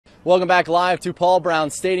Welcome back live to Paul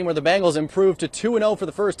Brown Stadium, where the Bengals improved to 2-0 for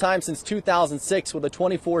the first time since 2006 with a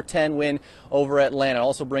 24-10 win over Atlanta.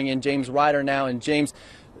 Also bring in James Ryder now. And James,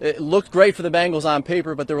 it looked great for the Bengals on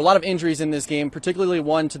paper, but there were a lot of injuries in this game, particularly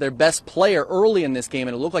one to their best player early in this game,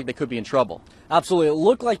 and it looked like they could be in trouble. Absolutely. It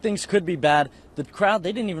looked like things could be bad. The crowd,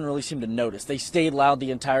 they didn't even really seem to notice. They stayed loud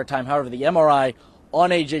the entire time. However, the MRI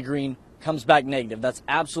on A.J. Green comes back negative. That's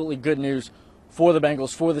absolutely good news for the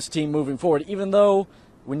Bengals, for this team moving forward, even though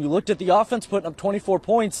when you looked at the offense putting up 24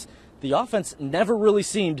 points, the offense never really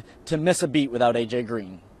seemed to miss a beat without A.J.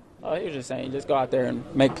 Green. Oh, he was just saying, just go out there and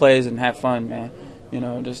make plays and have fun, man. You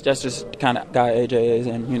know, that's just the kind of guy A.J. is.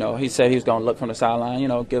 And, you know, he said he was going to look from the sideline, you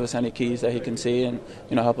know, give us any keys that he can see and,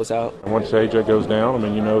 you know, help us out. Once A.J. goes down, I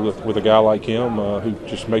mean, you know, with a guy like him who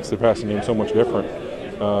just makes the passing game so much different,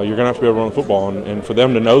 you're going to have to be able to run the football. And for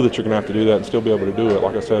them to know that you're going to have to do that and still be able to do it,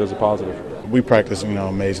 like I said, is a positive. We practice,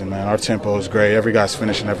 amazing, man. Our tempo is great. Every guy's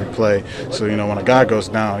finishing every play. So, when a guy goes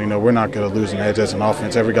down, we're not going to lose an edge as an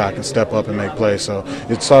offense. Every guy can step up and make plays. So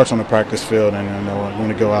it starts on the practice field, and when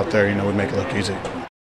we go out there, we make it look easy.